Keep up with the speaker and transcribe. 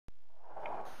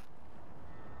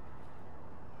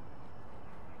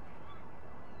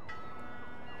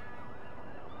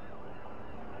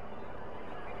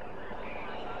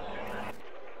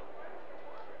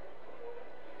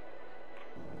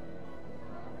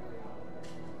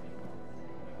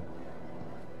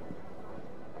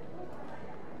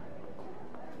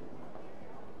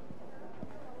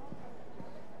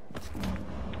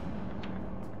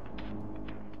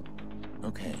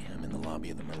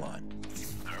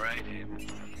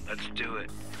Let's do it.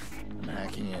 I'm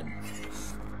hacking in.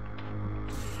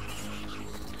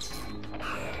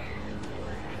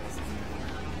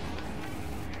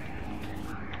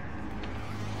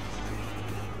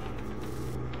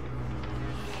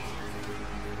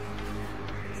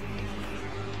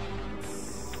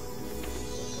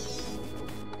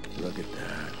 Look at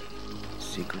that.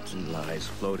 Secrets and lies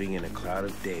floating in a cloud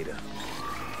of data.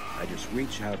 I just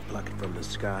reach out, pluck it from the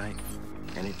sky,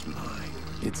 and it's mine.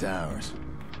 It's ours.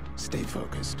 Stay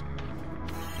focused.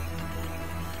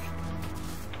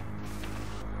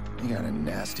 You got a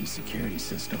nasty security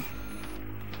system.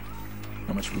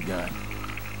 How much we got?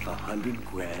 100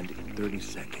 grand in 30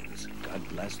 seconds. God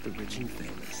bless the rich and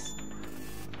famous.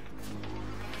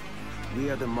 We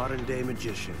are the modern-day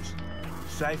magicians,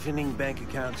 siphoning bank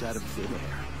accounts out of thin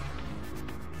air.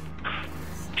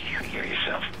 Do you hear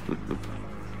yourself?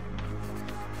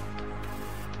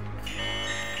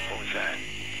 What was that?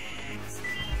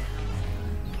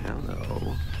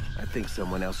 Hello. I think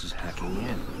someone else is hacking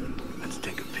in. Let's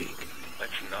take a peek.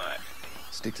 Let's not.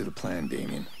 Stick to the plan,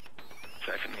 Damien.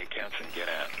 Siphon the accounts and get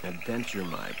out. Adventure,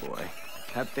 my boy.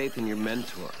 Have faith in your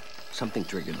mentor. Something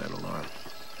triggered that alarm.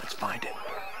 Let's find it.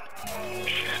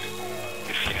 Shit.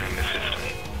 It's scanning the system.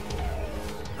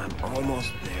 I'm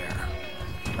almost there.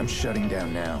 I'm shutting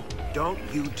down now. Don't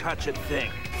you touch a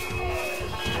thing.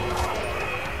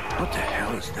 What the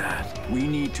hell is that? We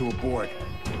need to abort.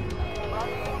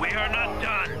 We are not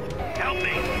done. Help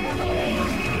me.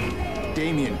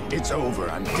 Damien, it's over.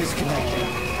 I'm disconnecting.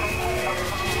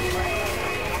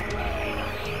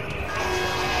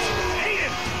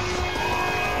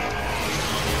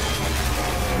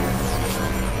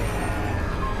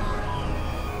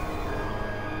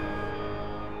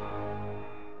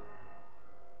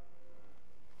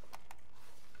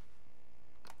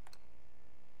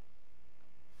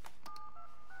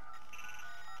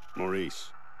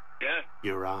 Maurice. Yeah?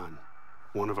 You're on.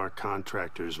 One of our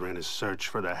contractors ran a search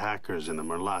for the hackers in the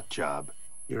Merlot job.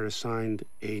 You're assigned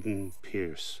Aiden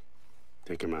Pierce.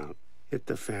 Take him out. Hit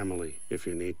the family if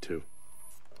you need to.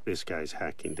 This guy's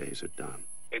hacking days are done.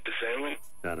 Hit the family?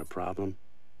 That a problem?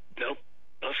 Nope.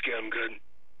 I'll scare him good.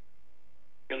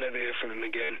 You'll never hear from him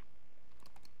again.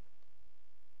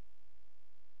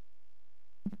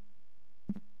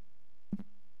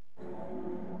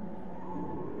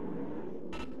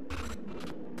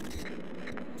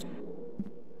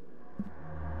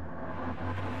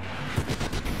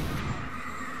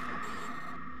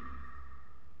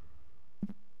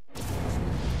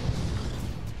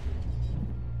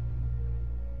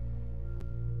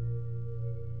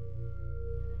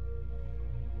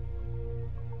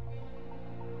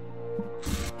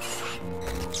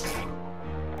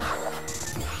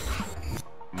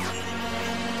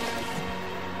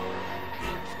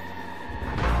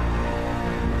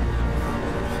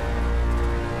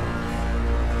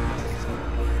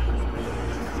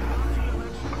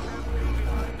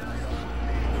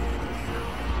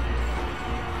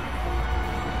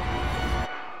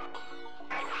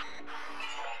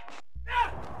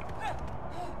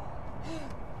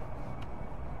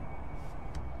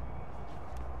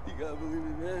 You gotta believe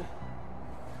me, man.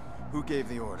 Who gave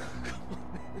the order? I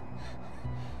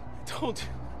don't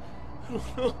know.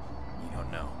 You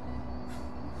don't know.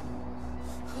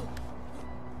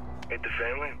 Hit the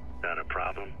family? Not a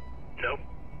problem. Nope.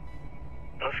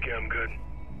 I'll scare him good.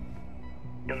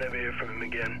 You'll never hear from him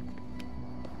again.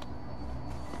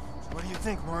 So what do you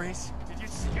think, Maurice? Did you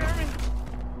scare me?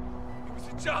 It was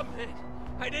a job, man.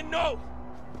 I didn't know.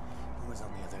 Who was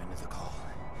on the other end of the call?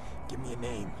 Give me a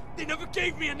name. They never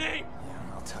gave me a name.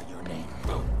 Yeah, I'll tell you her name.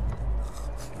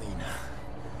 Lena.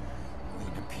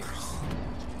 Lena Pierce.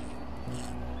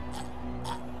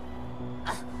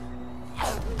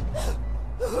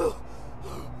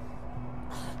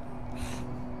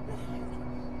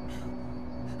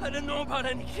 I didn't know about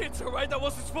any kids, all right? That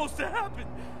wasn't supposed to happen.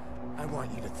 I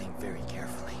want you to think very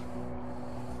carefully.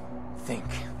 Think.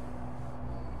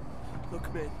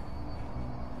 Look, man.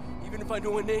 Even if I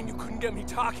knew a name, you couldn't get me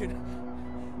talking.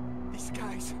 These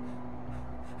guys...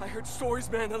 I heard stories,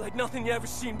 man, that like nothing you ever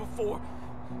seen before.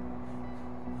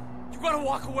 You gotta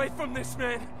walk away from this,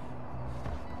 man.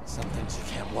 Some things you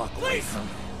can't walk away from.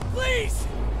 Please!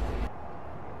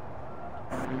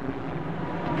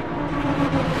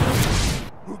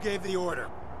 Who gave the order?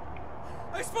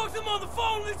 I spoke to them on the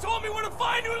phone and they told me where to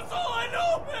find you. That's all I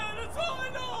know, man. That's all I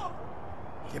know.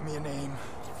 Give me a name.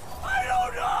 I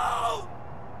don't know.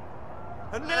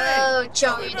 A name.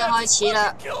 終於都開始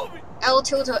啦。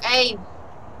L2 to aim。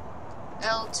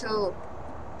L2。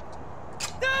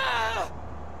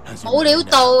冇料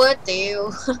到啊！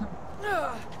屌。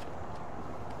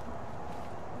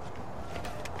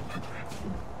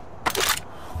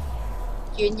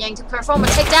圓形 to perform a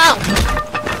takedown。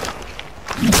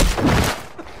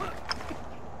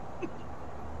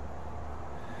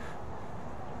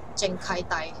正契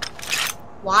弟，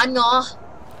玩我，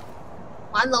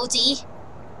玩老子。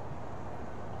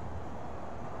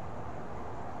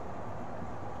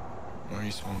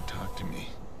Maurice won't talk to me,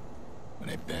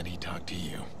 but I bet he talked to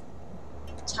you.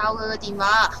 抄佢個電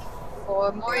話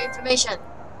for more information。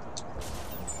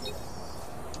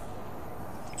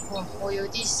哇！我要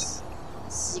啲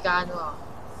時間喎。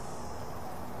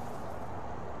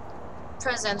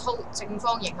Press and hold 正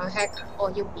方形去 hack，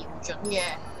 我要瞄準嘅。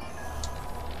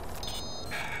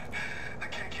I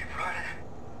can't keep running.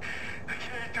 I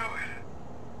can't do it.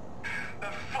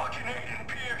 That fucking Aiden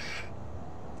Pierce.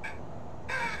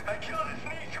 I killed his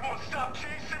niece. He won't stop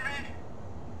chasing me.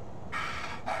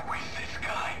 Who is this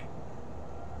guy?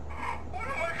 What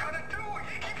am I gonna do?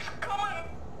 He keeps coming.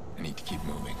 I need to keep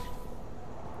moving.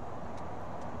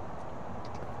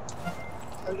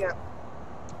 有約。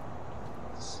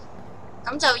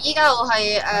咁就依家我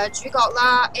係主角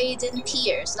啦 ，Aiden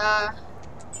Pierce 啦。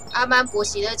啱啱故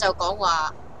事咧就講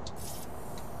話，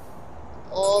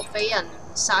我俾人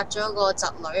殺咗個侄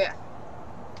女啊！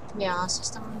咩啊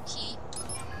 ？System key。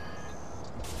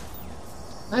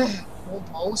唉，我唔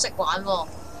好識玩喎。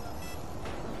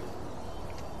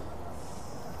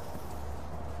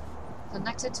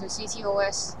Connected to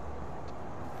CTOS。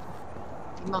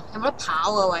點啊？有冇得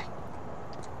跑啊？喂！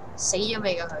死咗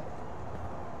未㗎佢？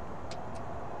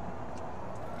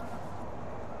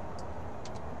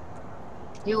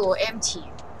屌我 empty，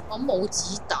 我冇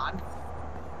子彈。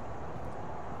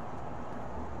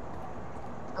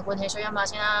有罐汽水飲下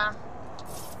先啦。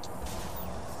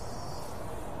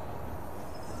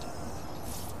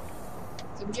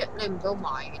點知你唔到買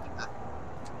嘅點解？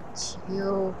超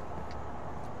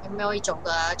有咩可以做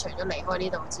㗎？除咗離開呢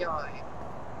度之外，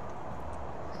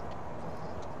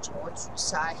阻住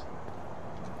晒。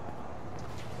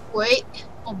喂，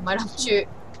我唔係諗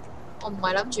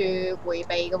住迴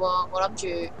避嘅喎，我諗住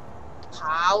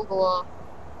跑嘅喎。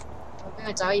我邊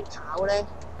個仔可以跑咧？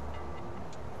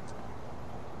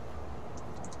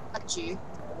不住冇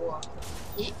喎。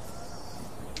咦？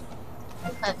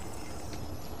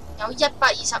有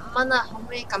125蚊啊！可唔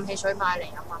可以撳汽水買嚟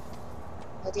飲啊？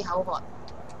有啲口渴。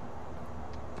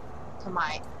同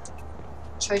埋，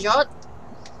除咗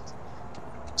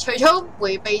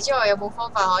迴避之外，有冇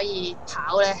方法可以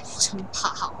跑咧？我想跑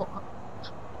啊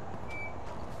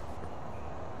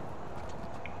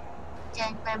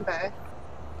！Gang member，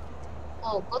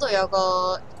 哦，嗰度有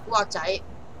個古惑仔。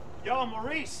Yo,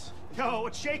 Maurice! Yo,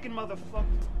 what's shaking, motherfucker?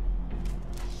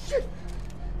 Shit!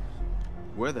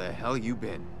 Where the hell you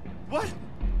been? What?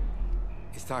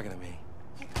 He's talking to me.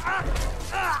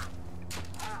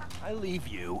 I leave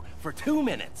you for 2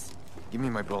 minutes. Give me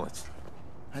my bullets.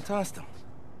 I tossed him.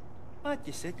 But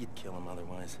you said you'd kill him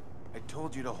otherwise. I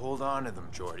told you to hold on to them,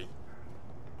 Jordy.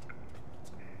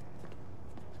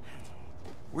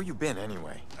 Where you been,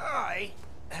 anyway? I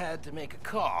had to make a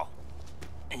call.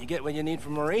 And you get what you need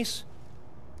from Maurice?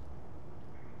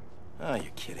 Oh,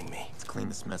 you're kidding me. Let's clean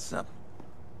this mess up.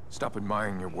 Stop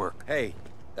admiring your work. Hey,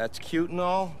 that's cute and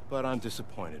all, but I'm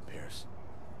disappointed, Pierce.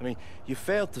 I mean, you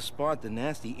failed to spot the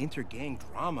nasty inter-gang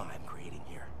drama I'm creating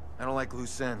here. I don't like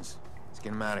loose ends. Let's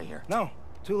get him out of here. No,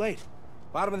 too late.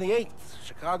 Bottom of the 8th.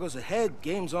 Chicago's ahead.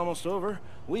 Game's almost over.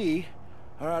 We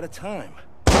are out of time.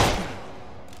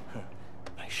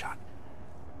 Nice shot.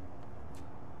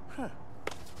 Huh.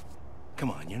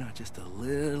 Come on, you're not just a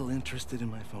little interested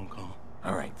in my phone call?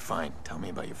 All right, fine. Tell me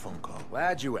about your phone call.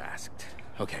 Glad you asked.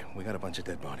 Okay, we got a bunch of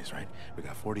dead bodies, right? We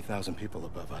got 40,000 people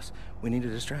above us. We need a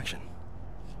distraction.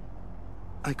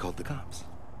 I called the cops.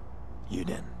 You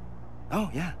did. Oh,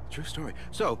 yeah, true story.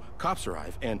 So, cops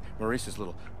arrive, and Maurice's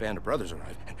little band of brothers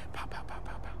arrive, and pow, pow, pow,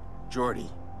 pow, pow. Jordy,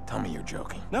 tell me you're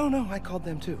joking. No, I called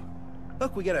them too.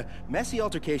 Look, we get a messy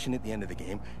altercation at the end of the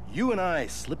game. You and I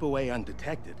slip away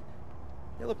undetected.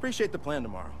 You'll appreciate the plan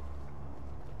tomorrow.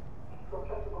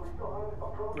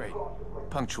 Great.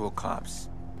 Punctual cops.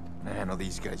 I handle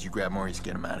these guys. You grab Maurice,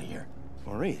 get him out of here.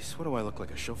 Maurice, what do I look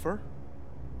like, a chauffeur?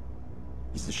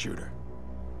 He's the shooter.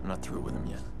 I'm not through with him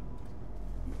yet.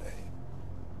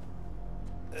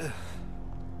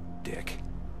 Dick.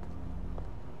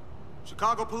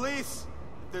 Chicago police!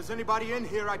 If there's anybody in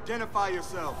here, identify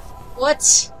yourselves. What?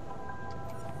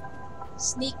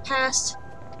 Sneak past？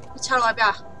 你抄落去邊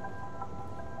啊？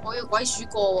我要鬼鼠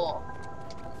過喎！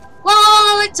喂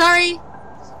 ，sorry。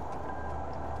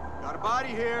 Got a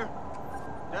body here.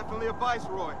 Definitely a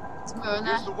viceroy. 點樣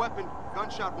咧 Here's the weapon.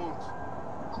 Gunshot wounds.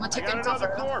 我咪 take I a got another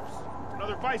cover。 corpse.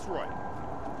 Another viceroy.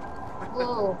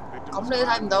 哦，咁你都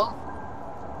睇唔到？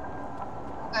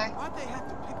 Okay. Why'd they have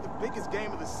to pick the biggest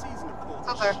game of the season to pull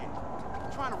this Okay. shit?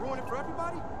 Trying to ruin it for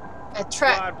everybody? A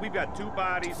trap. Squad, we've got 2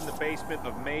 bodies in the basement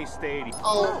of May Stadium.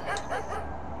 Oh.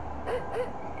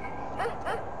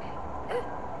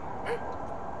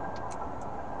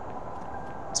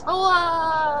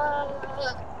哇！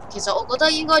其實我覺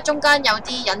得應該中間有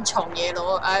啲隱藏嘢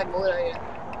攞，唉，唔好理啦，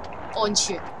安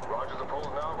全。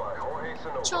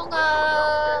衝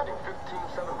啊！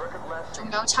仲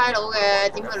有差佬嘅，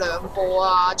點會兩個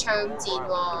啊？槍戰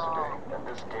喎！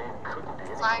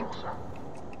快！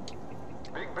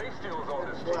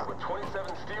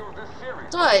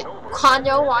都係慣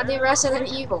咗玩啲 Resident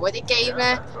Evil 嗰啲 game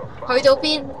咧，去到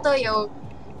邊都要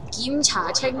檢查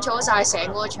清楚晒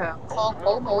成個場，確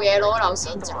保冇嘢攞漏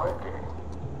先走。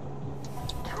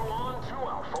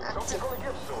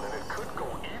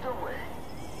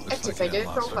activate 咗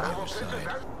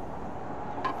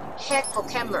program。hack 個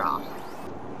camera。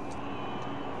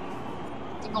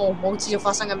點解我冇知道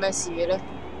發生緊咩事嘅咧？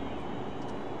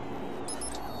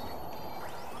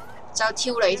就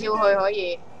跳嚟跳去可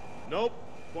以。Nope,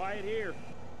 quiet here.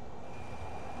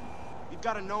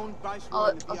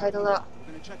 我睇到啦，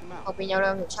後邊有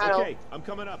兩條差佬，但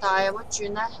係有乜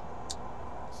轉咧？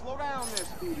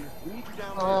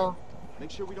哦。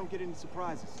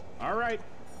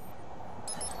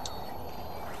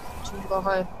轉過去，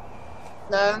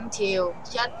兩條，一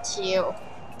條，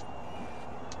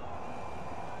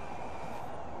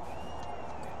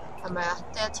係咪啊？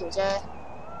得一條啫。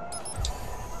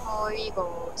開呢個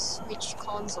Switch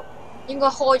console， 應該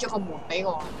開咗個門俾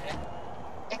我係咪咧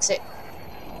 ？exit。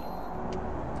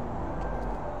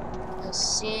睇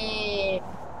先。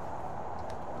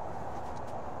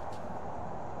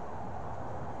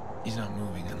He's not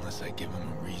moving unless I give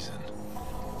him a reason.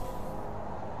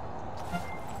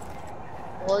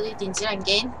 我啲電子零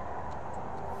件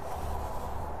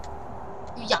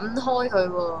要引開佢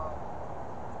喎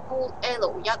 ，Hold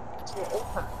L1 to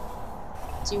open。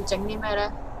照整啲咩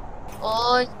咧？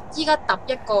我依家揼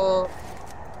一個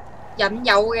引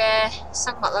誘嘅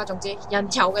生物啦，總之引誘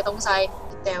嘅東西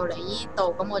掉嚟依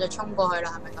度，咁我就衝過去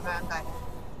啦，係咪咁樣計？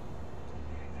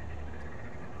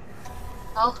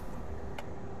好。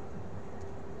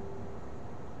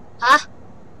吓？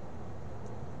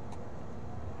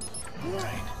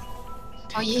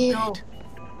我要。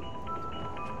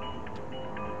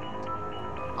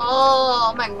哦，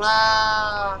我明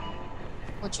啦，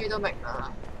我終於都明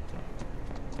啦。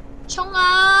衝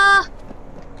啊！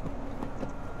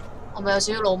我咪有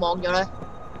少少魯莽咗咧？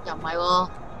又唔係喎。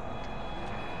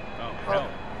好，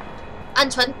鵪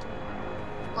鶉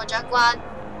過咗一關。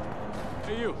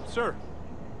Hey you, sir.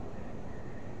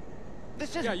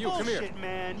 This is you, come here. bullshit,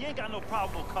 man. You ain't got no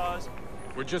probable cause.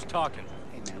 We're just talking.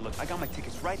 Hey, man, look, I got my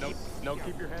tickets right here. No,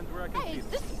 keep your hands where I can see Hey,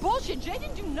 them. this is bullshit. Jay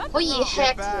didn't do nothing. 可以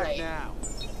hack Back 嚟 now.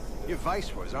 You're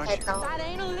viceroys, aren't ，hack you? 到。That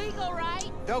ain't illegal, right?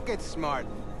 Don't get smart.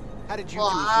 How did you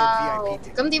哇 two afford VIP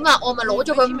tickets? 咁點啊？我咪攞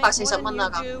咗佢540蚊啊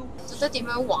What 咁， did you 到底點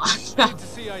樣玩啊？ Need to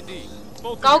see ID.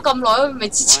 Both 搞 of you. 咁耐都未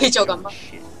知自己做緊乜。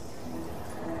 Shit.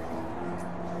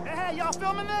 Hey, y'all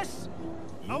filming this?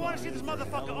 I want to see this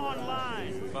motherfucker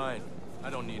online. Fine. I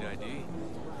don't need ID.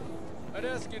 I'd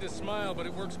ask you to smile, but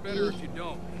it works better if you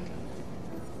don't.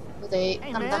 我哋得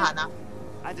唔得閒啊？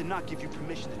 I did not give you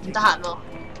permission to 唔 take 得閒喎。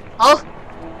好，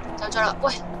走咗啦。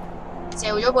喂，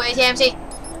嚼咗部 ATM 先，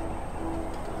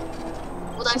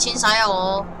好等錢使啊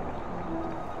我。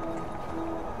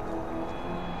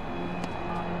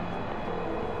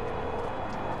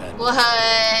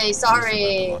喂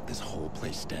 ，sorry。 Lock this whole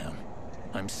place down.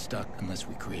 I'm stuck unless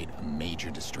we create a major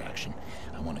distraction.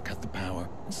 I want to cut the power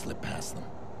and slip past them.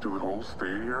 To the whole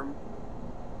stadium?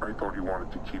 I thought you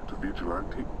wanted to keep the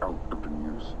vigilante out of the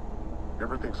news.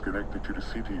 Everything's connected to the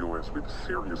CTOS with a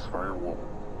serious firewall.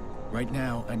 Right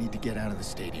now, I need to get out of the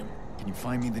stadium. Can you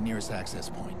find me the nearest access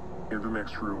point? In the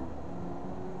next room.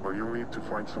 But you'll need to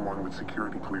find someone with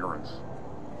security clearance.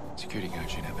 Security guard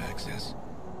should have access.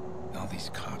 All these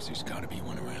cops, there's gotta be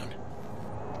one around.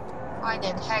 Find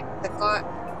and hack the guard。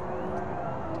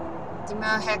點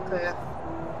樣 hack 佢啊？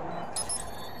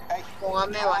望下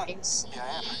咩環境先。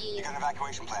 You got an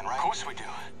evacuation plan, right? Of course we do.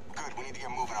 Good, we need to get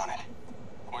moving on it.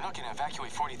 We're not gonna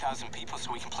evacuate 40,000 people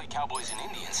so we can play cowboys and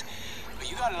Indians. But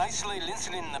you got an isolated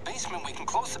incident in the basement, we can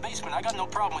close the basement. I got no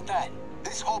problem with that.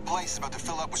 This whole place is about to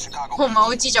fill up with Chicago 我唔係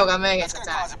好知做緊咩嘅， That's 實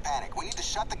gonna cause 際。 a panic. We need to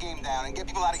shut the game down and get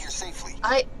people out of here safely.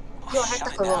 哎，呢個 hack Shut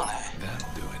得 it 佢 down. 喎。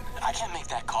 That'll do it. I can't make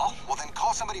that call. Well, then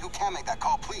call somebody who can make that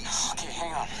call, please. Okay,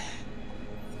 hang on.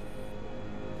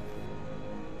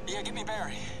 Yeah, give me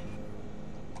Barry.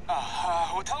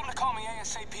 Well, tell him to call me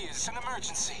ASAP. It's an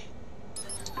emergency.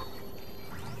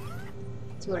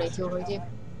 跳嚟跳去添。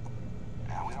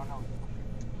Yeah, we don't know.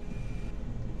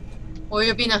 我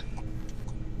去咗邊啊？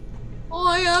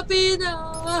我去咗邊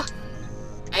啊？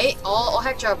誒，我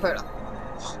hack 咗入去啦。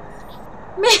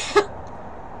咩？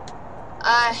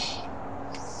唉，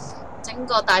整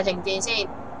個大停電先。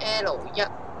L1。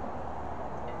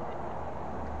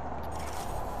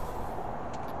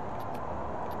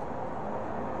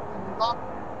Unlock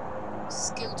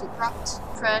skill to craft.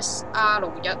 Press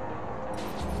R1。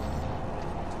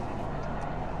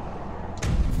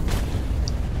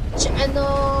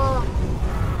Channel。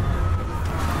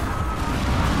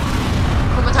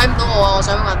佢咪睇唔到我啊？我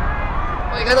想問，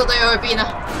我而家到底要去邊啊？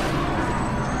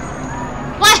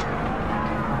喂，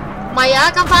唔係啊，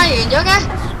咁快完咗嘅？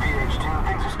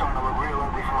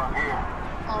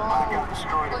哦，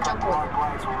嗰張盤。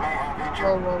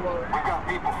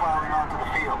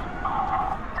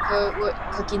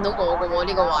佢見到我嘅喎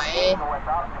呢個位。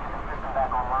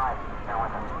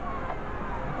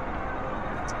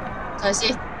睇下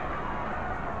先。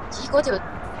咦，嗰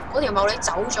條茂利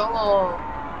走咗喎。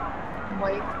唔係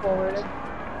過去咧。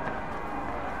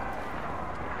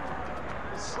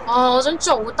哦，我想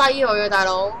做低佢啊，大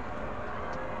佬。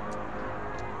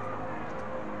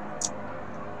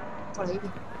過嚟呢邊。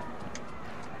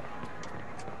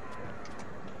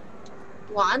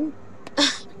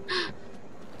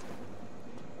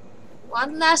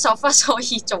玩 Last of Us 可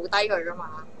以做低佢噶嘛？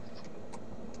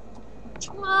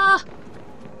衝啊！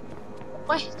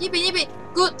喂，呢邊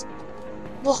 ，good！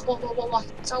 哇！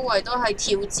周圍都係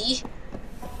條子。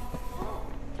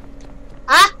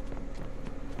啊？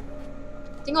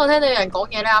點解我聽到有人講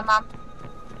嘢咧？啱啱。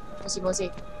冇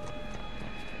事。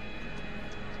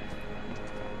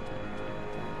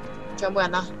仲有冇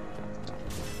人啊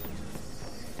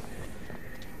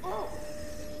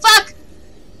 ？Fuck！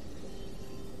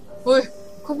 喂，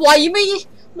佢為咩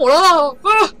無啦啦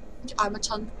嗌乜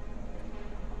親？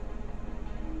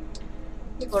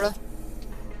呢個咧，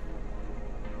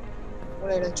我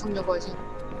嚟啦，衝咗過去先。呢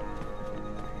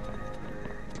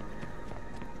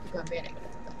個係咩嚟？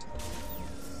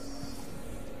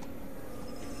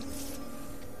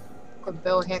佢唔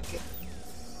俾我 hack 嘅，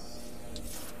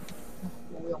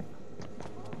冇用。唔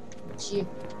知。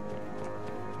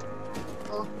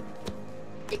好，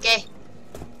別機。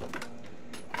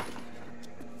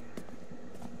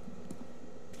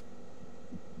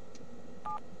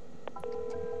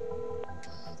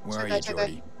Where are you,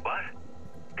 Jordy? What?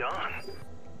 Gone.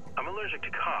 I'm allergic to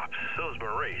cops, so's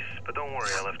Maurice, but don't worry,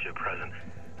 I left you a present.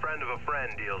 Friend of a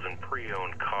friend deals in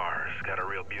pre-owned cars. Got a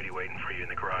real beauty waiting for you in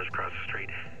the garage across the street.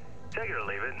 Take it or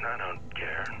leave it, I don't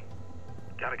care.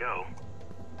 Gotta go.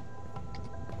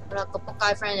 好啦，個仆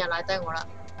街 friend 又賴低我啦。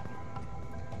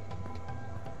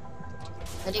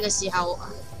喺呢個時候，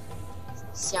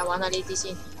試下玩下呢啲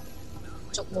先，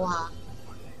捉摸下。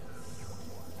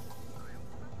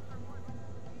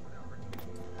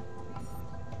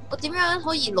我點樣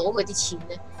可以攞佢啲錢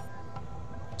呢？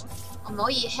我唔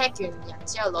可以 hack 完人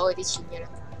之後攞佢啲錢嘅咧？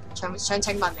想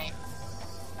請問你，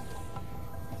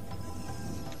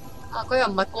啊佢又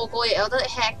唔係個個亦有得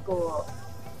hack 嘅喎。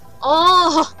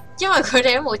哦，因為佢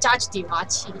哋都冇揸住電話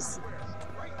黐線，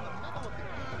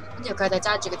跟住佢哋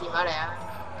揸住個電話嚟啊！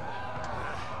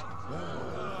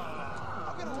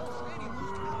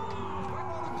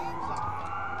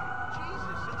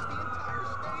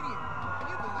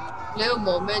你喺度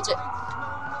望咩啫？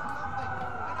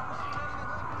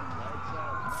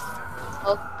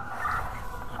好，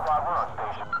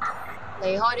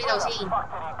離開呢度先。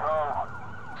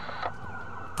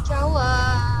走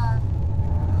啊！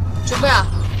做咩啊？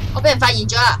我俾人發現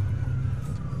咗啊！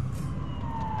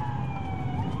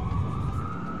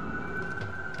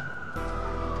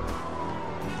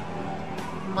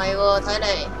唔係喎，睇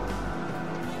嚟，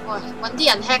喂，搵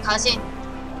啲人 hack 下先。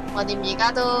橫掂而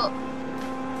家都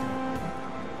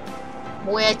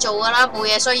冇嘢做噶啦，冇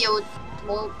嘢需要，唔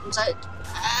使，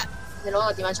你攞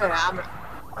個電話出嚟啱啦。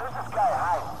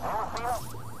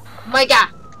唔係㗎，屌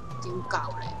教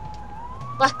你！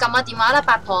喂，撳下電話啦，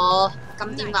八婆，撳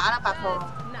電話啦，八婆。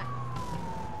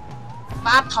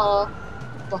八婆，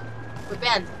哇！佢俾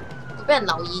人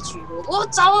留意住喎，我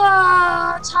走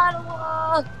啊！差佬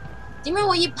啊！點樣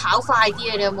可以跑快啲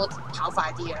啊？你有冇跑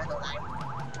快啲啊？到底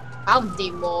跑唔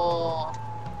掂喎，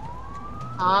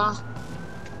嚇！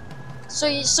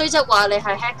雖則話你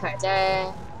係 hacker 啫，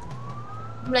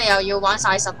咁你又要玩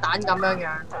晒實彈咁樣樣，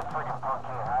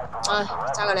唉，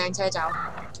揸個靚車走。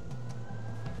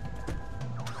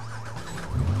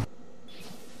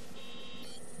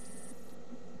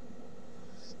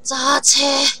揸車，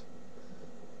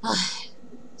唉，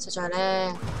實在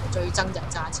咧，我最憎就係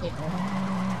揸車。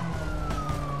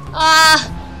啊！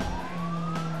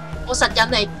我實引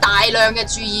嚟大量嘅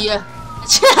注意啊！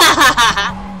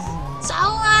走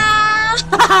啊！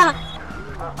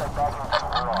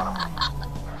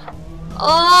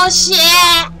哦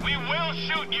shit！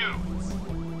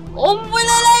 我唔會理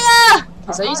你噶。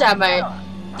其實呢隻係咪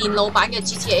電腦版嘅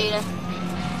GTA 咧？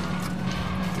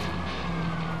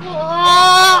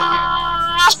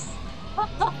哇！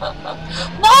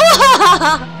冇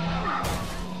啊！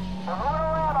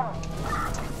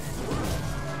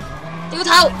掉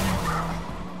頭，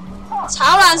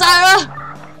炒爛晒佢啦！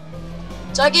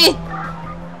再見。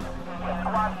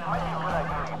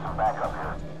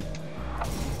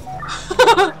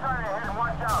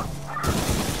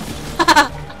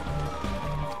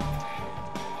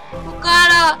仆街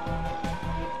啦！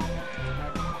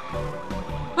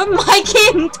佢唔係見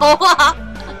唔到啊！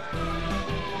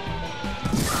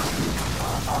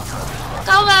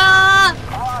救命啊！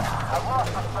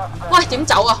喂，點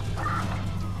走啊？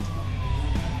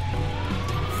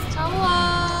走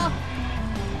啊！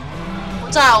我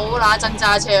真係好乸憎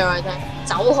揸車啊！你聽，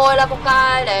走開啦！仆街，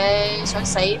你想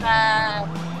死咩？呢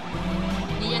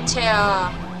輛車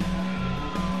啊！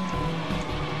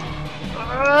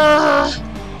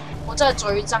我真係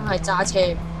最憎係揸車，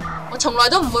我從來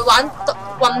都唔會玩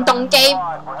運動機，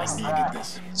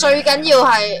最緊要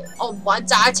係我唔玩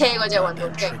揸車嗰隻運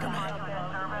動機。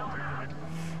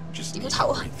點頭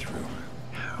啊！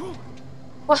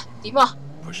喂，點啊？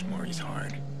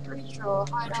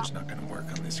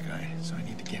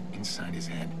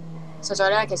實在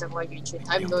咧，其實我係完全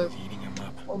睇唔到，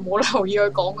我冇留意佢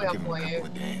講嘅任何嘢。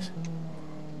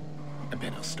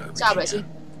揸入嚟先。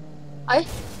哎，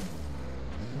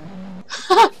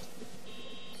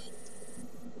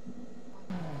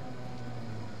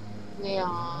咩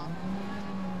啊？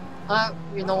啊，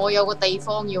原來我有個地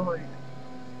方要去，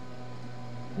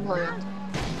點去啊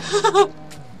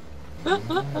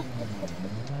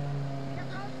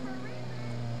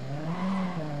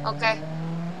？OK，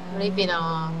呢邊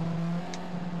啊，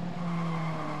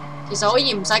其實可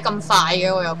以唔使咁快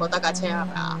嘅，我又覺得架車係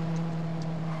咪啊？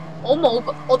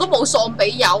我都冇喪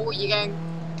俾油，已經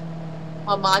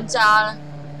慢慢揸啦，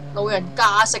老人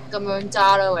家式咁樣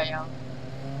揸啦，唯有。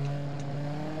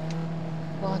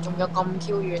哇，仲有咁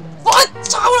Q 遠，快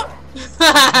走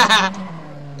啦！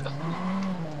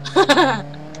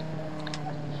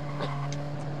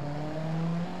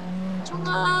衝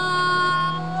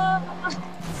啊！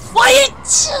喂！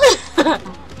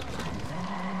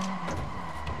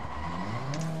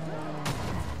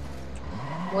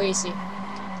唔好意思。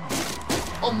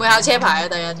我唔會考車牌啊！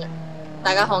第一隻，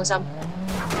大家放心。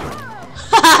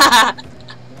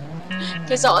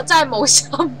其實我真係冇心，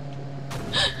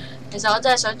其實我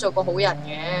真係想做個好人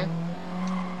嘅，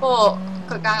不過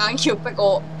佢夾硬要逼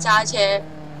我揸車。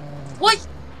喂，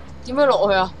點樣落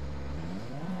去啊？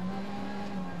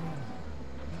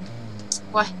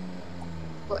喂，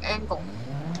個 angle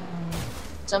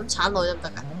就咁鏟落去得唔得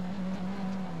㗎？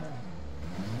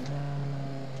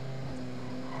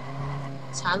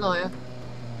鏟落去啊！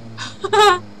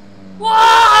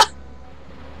哇！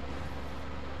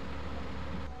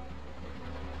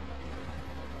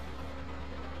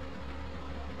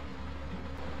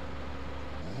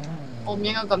我唔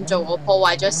應該咁做，我破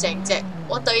壞咗成隻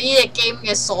我對呢隻 game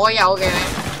嘅所有嘅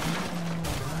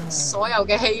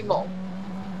希望，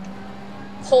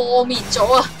破滅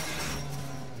咗啊！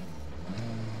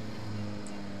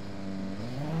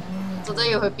到底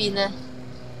要去邊呢？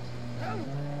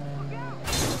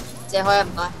借開啊，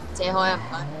唔該。借開啊，唔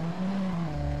該。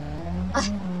唉，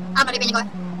啱啊，呢邊應該。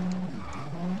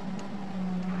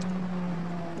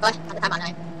唔該，行得太慢啦，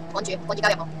趕住交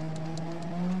任務。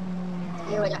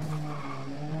屌你真係！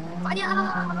快啲啊！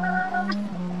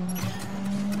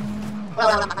好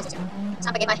啦，慢慢少少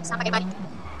，300幾米。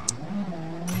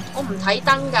我唔睇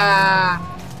燈㗎，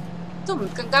都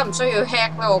更加唔需要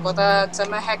hack 啦，我覺得使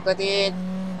乜 hack 嗰啲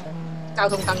交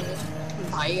通燈唔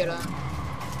睇㗎啦，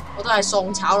我都係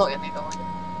喪炒落人哋度。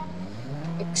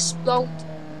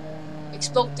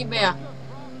explode 啲咩啊？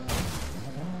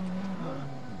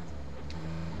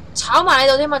炒埋你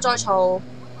度添嘛，再嘈！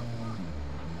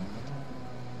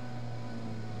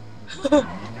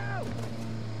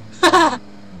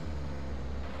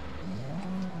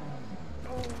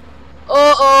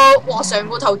哇！成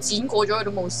個頭剪過咗佢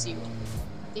都冇事喎，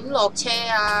點落車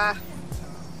啊？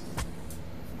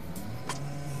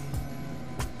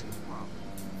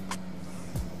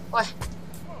喂！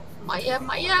咪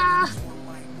啊！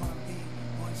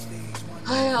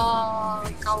哎呀，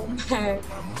救命！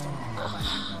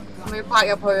我要泊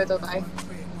入去啊，到底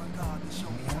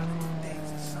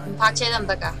唔泊車得唔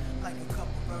得㗎？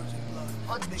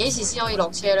我幾時先可以落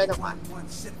車咧？同埋，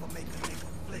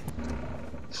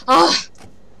唉，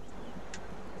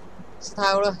實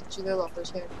太好啦，終於落到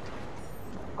車。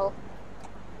好，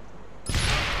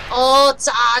我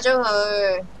炸咗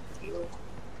佢，屌！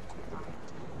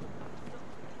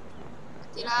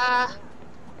啲啦，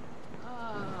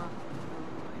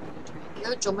你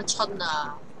都做乜春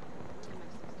啊？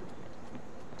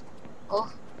好，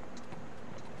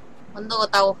搵到個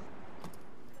兜。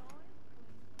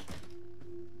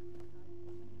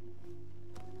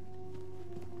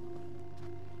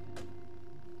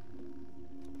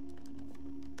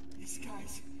These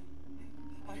guys,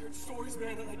 I heard stories,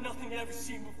 man, that like nothing you ever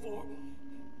seen before.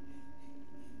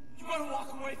 You gotta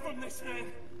walk away from this, man.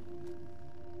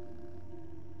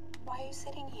 Why are you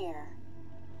sitting here?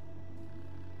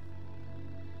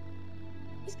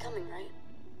 He's coming, right?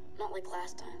 Not like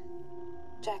last time.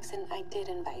 Jackson, I did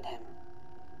invite him.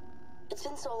 It's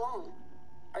been so long.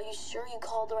 Are you sure you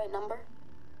called the right number?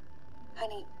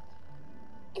 Honey,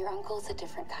 your uncle's a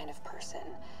different kind of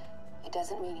person. It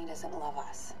doesn't mean he doesn't love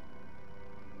us.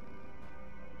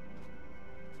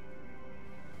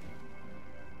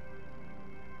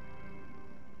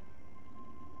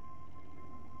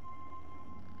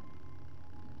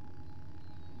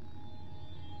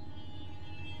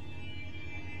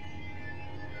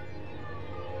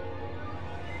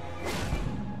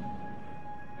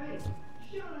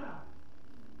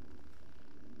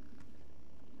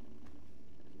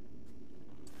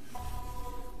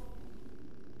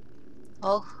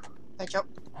 Oh, good job.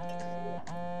 I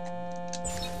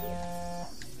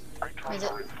tried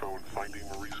our info and finding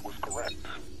Maurice was correct.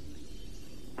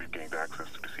 We've gained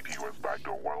access to the CTOS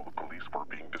backdoor while the police were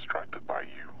being distracted by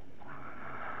you.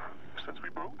 Since we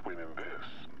both win in this,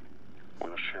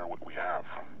 we'll share what we have.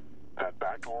 That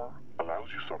backdoor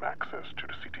allows you some access to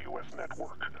the CTOS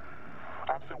network.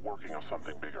 I'm still working on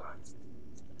something bigger.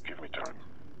 Give me time.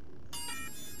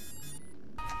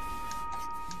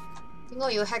 點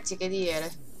解要 hack 自己啲嘢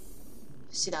咧？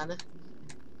是但啦。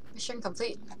Mission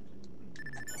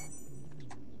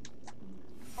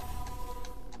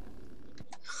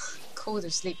complete。Go to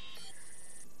sleep.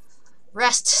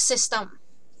 Rest system。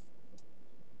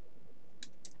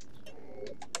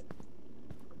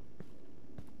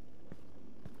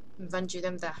唔瞓住得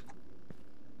唔得啊？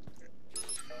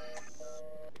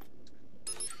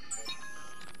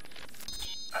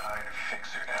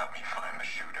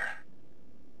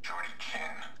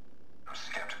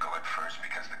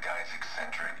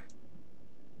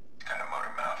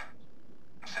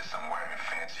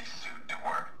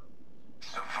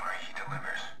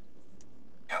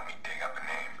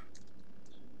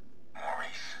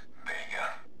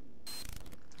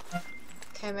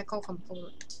 Chemical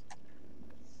component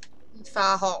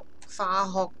化學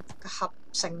合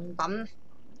成品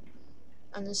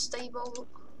unstable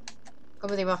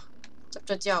咁點啊？執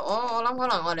咗之後，我諗可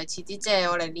能我哋遲啲即係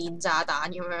我哋練炸彈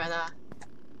咁樣啦。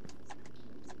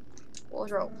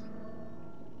Wardrobe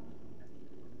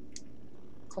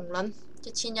窮撚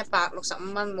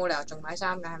1165蚊，冇理由仲買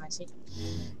衫㗎，係咪先？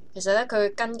其實咧，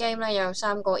佢跟 game 咧有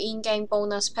3個 in game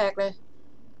bonus pack 咧，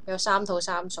有3套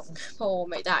衫送，不過我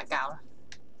未得閒搞啦。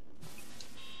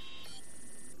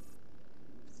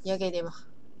 而家幾點啊？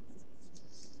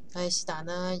唉，是但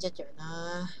啦，一樣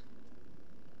啦。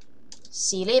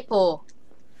sleep。